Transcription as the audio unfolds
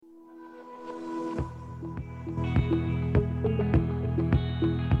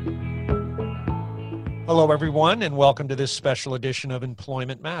Hello, everyone, and welcome to this special edition of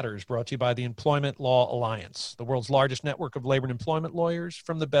Employment Matters, brought to you by the Employment Law Alliance, the world's largest network of labor and employment lawyers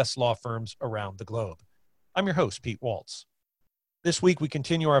from the best law firms around the globe. I'm your host, Pete Waltz. This week, we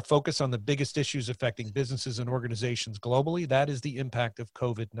continue our focus on the biggest issues affecting businesses and organizations globally. That is the impact of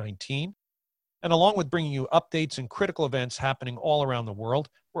COVID-19. And along with bringing you updates and critical events happening all around the world,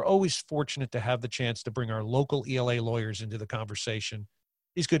 we're always fortunate to have the chance to bring our local ELA lawyers into the conversation.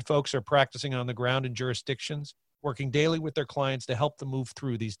 These good folks are practicing on the ground in jurisdictions, working daily with their clients to help them move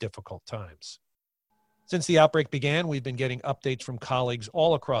through these difficult times. Since the outbreak began, we've been getting updates from colleagues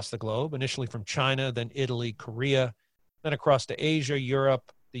all across the globe, initially from China, then Italy, Korea, then across to Asia,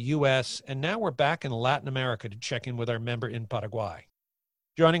 Europe, the US, and now we're back in Latin America to check in with our member in Paraguay.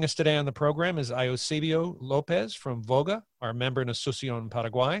 Joining us today on the program is Eusebio Lopez from Voga, our member in Asunción,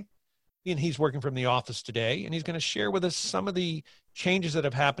 Paraguay. And he's working from the office today, and he's going to share with us some of the changes that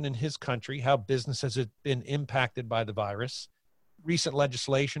have happened in his country, how business has been impacted by the virus, recent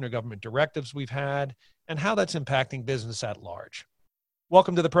legislation or government directives we've had, and how that's impacting business at large.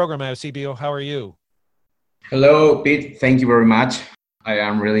 Welcome to the program, Eusebio. How are you? Hello, Pete. Thank you very much. I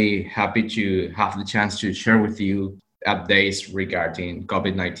am really happy to have the chance to share with you updates regarding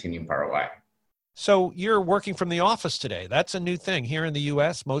COVID-19 in Paraguay. So you're working from the office today. That's a new thing. Here in the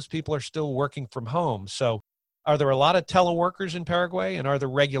U.S., most people are still working from home. So are there a lot of teleworkers in Paraguay, and are there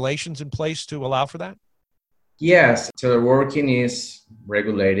regulations in place to allow for that? Yes, teleworking is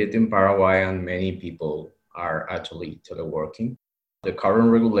regulated in Paraguay and many people are actually teleworking. The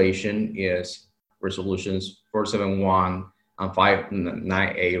current regulation is resolutions 471 and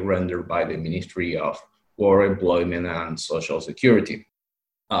 598 rendered by the Ministry of Work, Employment and Social Security.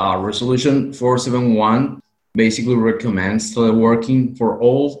 Resolution 471 basically recommends teleworking for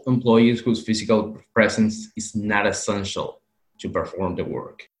all employees whose physical presence is not essential to perform the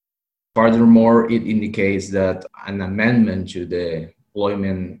work. Furthermore, it indicates that an amendment to the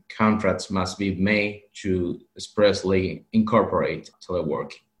employment contracts must be made to expressly incorporate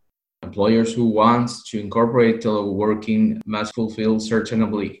teleworking. Employers who want to incorporate teleworking must fulfill certain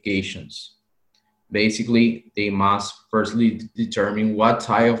obligations. Basically, they must firstly determine what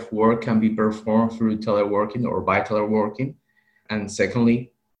type of work can be performed through teleworking or by teleworking. And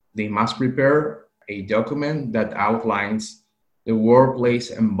secondly, they must prepare a document that outlines the workplace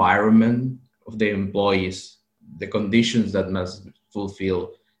environment of the employees, the conditions that must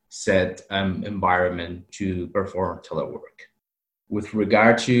fulfill said environment to perform telework. With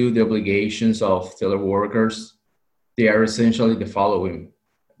regard to the obligations of teleworkers, they are essentially the following.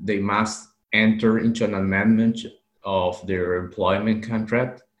 They must enter into an amendment of their employment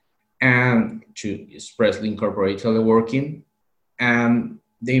contract and to expressly incorporate teleworking, and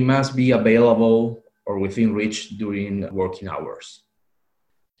they must be available or within reach during working hours.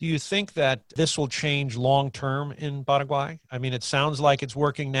 Do you think that this will change long-term in Paraguay? I mean, it sounds like it's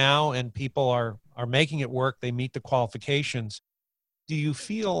working now and people are making it work. They meet the qualifications. Do you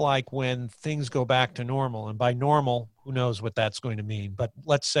feel like when things go back to normal, and by normal, who knows what that's going to mean, but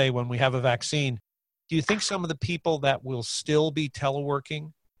let's say when we have a vaccine, do you think some of the people that will still be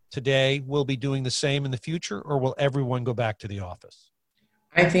teleworking today will be doing the same in the future, or will everyone go back to the office?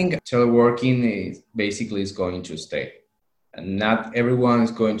 I think teleworking is going to stay. And not everyone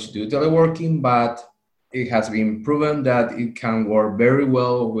is going to do teleworking, but it has been proven that it can work very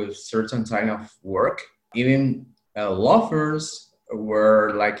well with certain kind of work. Even law firms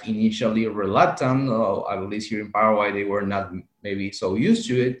were like initially reluctant, or at least here in Paraguay, they were not maybe so used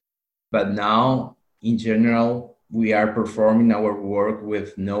to it. But now, in general, we are performing our work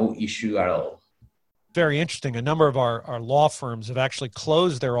with no issue at all. Very interesting. A number of our law firms have actually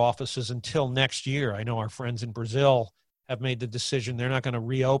closed their offices until next year. I know our friends in Brazil have made the decision they're not going to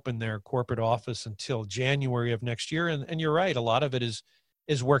reopen their corporate office until January of next year. And you're right, a lot of it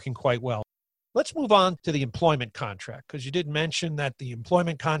is working quite well. Let's move on to the employment contract, because you did mention that the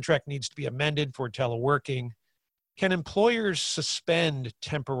employment contract needs to be amended for teleworking. Can employers suspend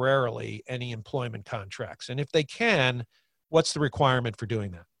temporarily any employment contracts? And if they can, what's the requirement for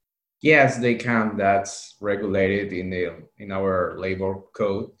doing that? Yes, they can. That's regulated in our labor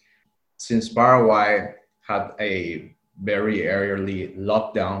code. Since Paraguay had a very early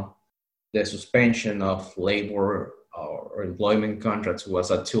lockdown, the suspension of labor or employment contracts was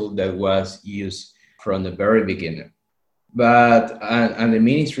a tool that was used from the very beginning. But and the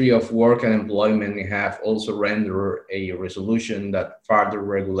Ministry of Work and Employment have also rendered a resolution that further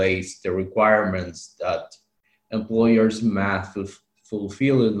regulates the requirements that employers must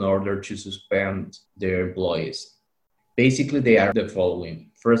fulfill in order to suspend their employees. Basically, they are the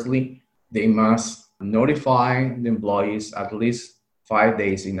following. Firstly, they must notify the employees at least 5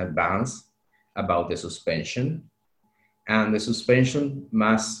 days in advance about the suspension, and the suspension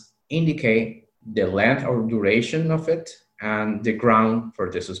must indicate the length or duration of it and the ground for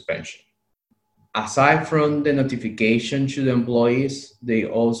the suspension. Aside from the notification to the employees, they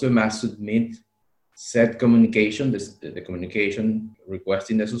also must submit said communication, the communication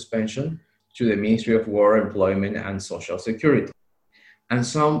requesting the suspension, to the Ministry of Work, Employment, and Social Security. And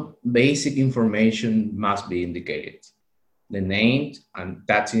some basic information must be indicated. The name and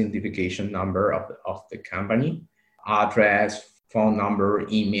tax identification number of the company, address, phone number,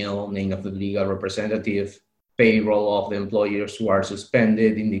 email, name of the legal representative, payroll of the employers who are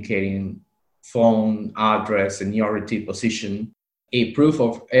suspended, indicating phone, address, seniority, position, a proof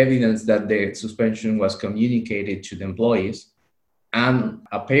of evidence that the suspension was communicated to the employees, and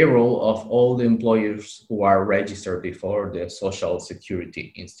a payroll of all the employers who are registered before the Social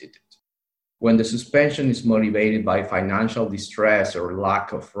Security Institute. When the suspension is motivated by financial distress or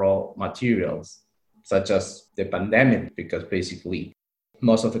lack of raw materials, such as the pandemic, because basically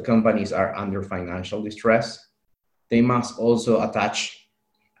most of the companies are under financial distress, they must also attach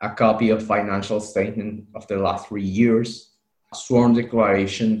a copy of financial statement of the last 3 years, a sworn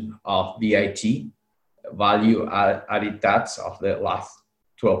declaration of VAT, value added tax of the last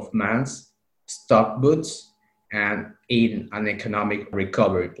 12 months, stock books, and an economic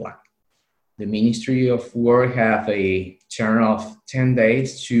recovery plan. The Ministry of Work have a term of 10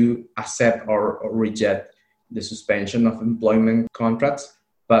 days to accept or reject the suspension of employment contracts,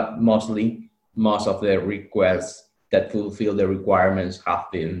 but most of the requests that fulfill the requirements have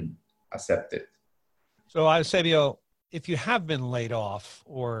been accepted. So, Eusebio, if you have been laid off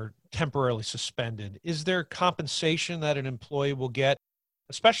or temporarily suspended, is there compensation that an employee will get,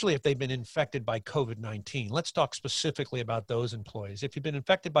 especially if they've been infected by COVID-19? Let's talk specifically about those employees. If you've been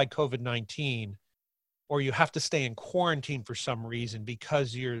infected by COVID-19, or you have to stay in quarantine for some reason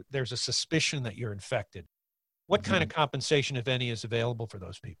because there's a suspicion that you're infected, what kind of compensation, if any, is available for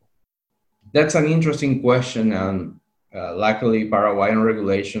those people? That's an interesting question, and luckily Paraguayan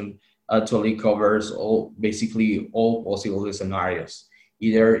regulation actually covers basically all possible scenarios.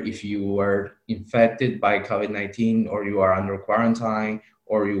 Either if you were infected by COVID-19, or you are under quarantine,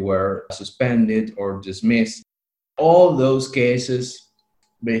 or you were suspended or dismissed. All those cases,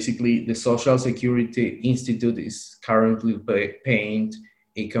 basically the Social Security Institute is currently paying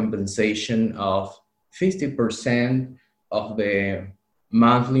a compensation of 50% of the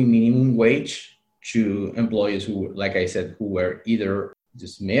monthly minimum wage to employees who, like I said, who were either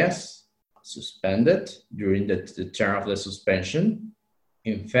dismissed, suspended during the term of the suspension,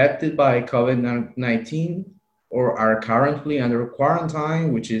 infected by COVID-19, or are currently under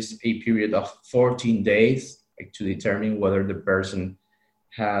quarantine, which is a period of 14 days to determine whether the person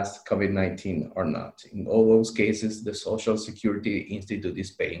has COVID-19 or not. In all those cases, the Social Security Institute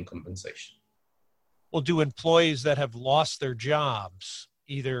is paying compensation. Well, do employees that have lost their jobs,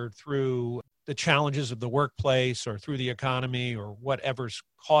 either through the challenges of the workplace or through the economy or whatever's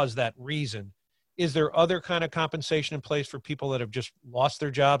caused that reason, is there other kind of compensation in place for people that have just lost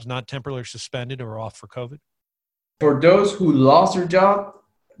their jobs, not temporarily suspended or off for COVID? For those who lost their job,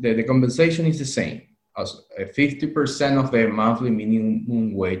 the compensation is the same, as 50% of the monthly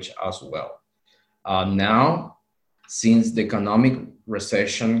minimum wage as well. Now, since the economic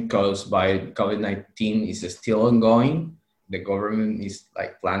recession caused by COVID-19 is still ongoing, the government is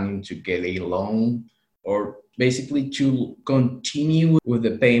planning to get a loan, or basically to continue with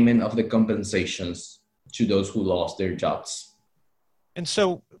the payment of the compensations to those who lost their jobs. And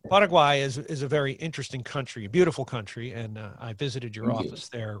so Paraguay is a very interesting country, a beautiful country. And I visited your office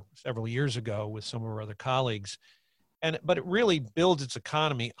there several years ago with some of our other colleagues. But it really builds its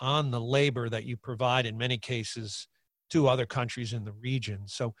economy on the labor that you provide in many cases to other countries in the region.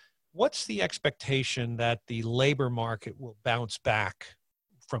 So what's the expectation that the labor market will bounce back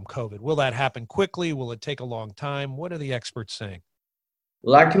from COVID? Will that happen quickly? Will it take a long time? What are the experts saying?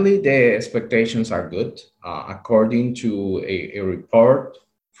 Luckily, the expectations are good. According to a report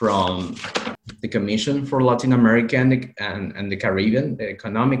from the Commission for Latin America and the Caribbean, the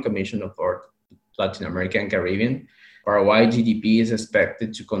Economic Commission for Latin America and Caribbean, Paraguay GDP is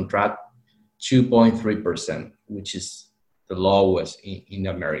expected to contract 2.3%, which is the lowest in the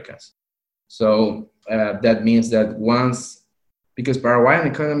Americas. So that means that because Paraguayan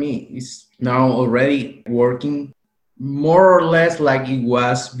economy is now already working more or less like it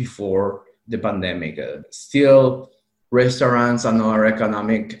was before the pandemic. Still, restaurants and other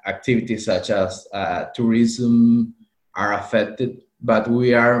economic activities such as tourism are affected, but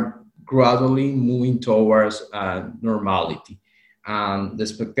we are gradually moving towards normality. The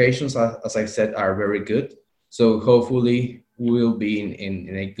expectations, as I said, are very good. So hopefully we'll be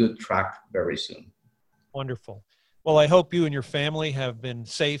in a good track very soon. Wonderful. Well, I hope you and your family have been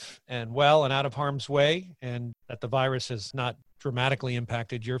safe and well and out of harm's way, and that the virus has not dramatically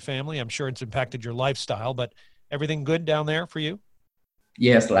impacted your family. I'm sure it's impacted your lifestyle, but everything good down there for you?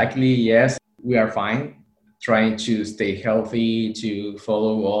 Yes, likely, yes. We are fine. Trying to stay healthy, to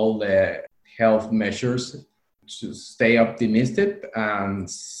follow all the health measures, to stay optimistic and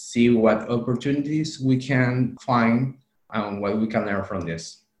see what opportunities we can find and what we can learn from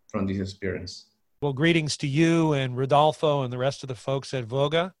this experience. Well, greetings to you and Rodolfo and the rest of the folks at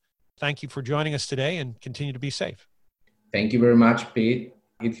Voga. Thank you for joining us today and continue to be safe. Thank you very much, Pete.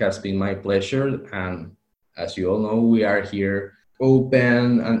 It has been my pleasure. And as you all know, we are here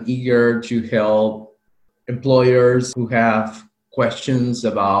open and eager to help employers who have questions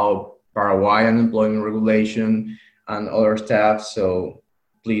about Paraguayan employment regulation and other stuff. So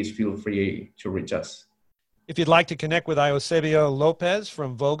please feel free to reach us. If you'd like to connect with Eusebio Lopez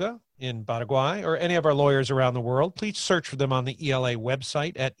from Voga in Paraguay or any of our lawyers around the world, please search for them on the ELA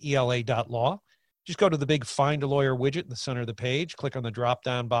website at ela.law. Just go to the big Find a Lawyer widget in the center of the page, click on the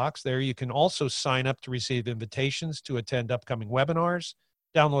drop-down box. There you can also sign up to receive invitations to attend upcoming webinars,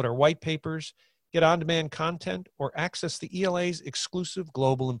 download our white papers, get on-demand content, or access the ELA's exclusive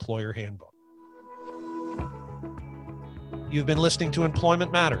Global Employer Handbook. You've been listening to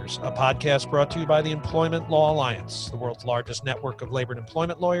Employment Matters, a podcast brought to you by the Employment Law Alliance, the world's largest network of labor and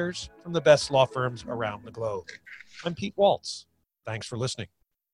employment lawyers from the best law firms around the globe. I'm Pete Waltz. Thanks for listening.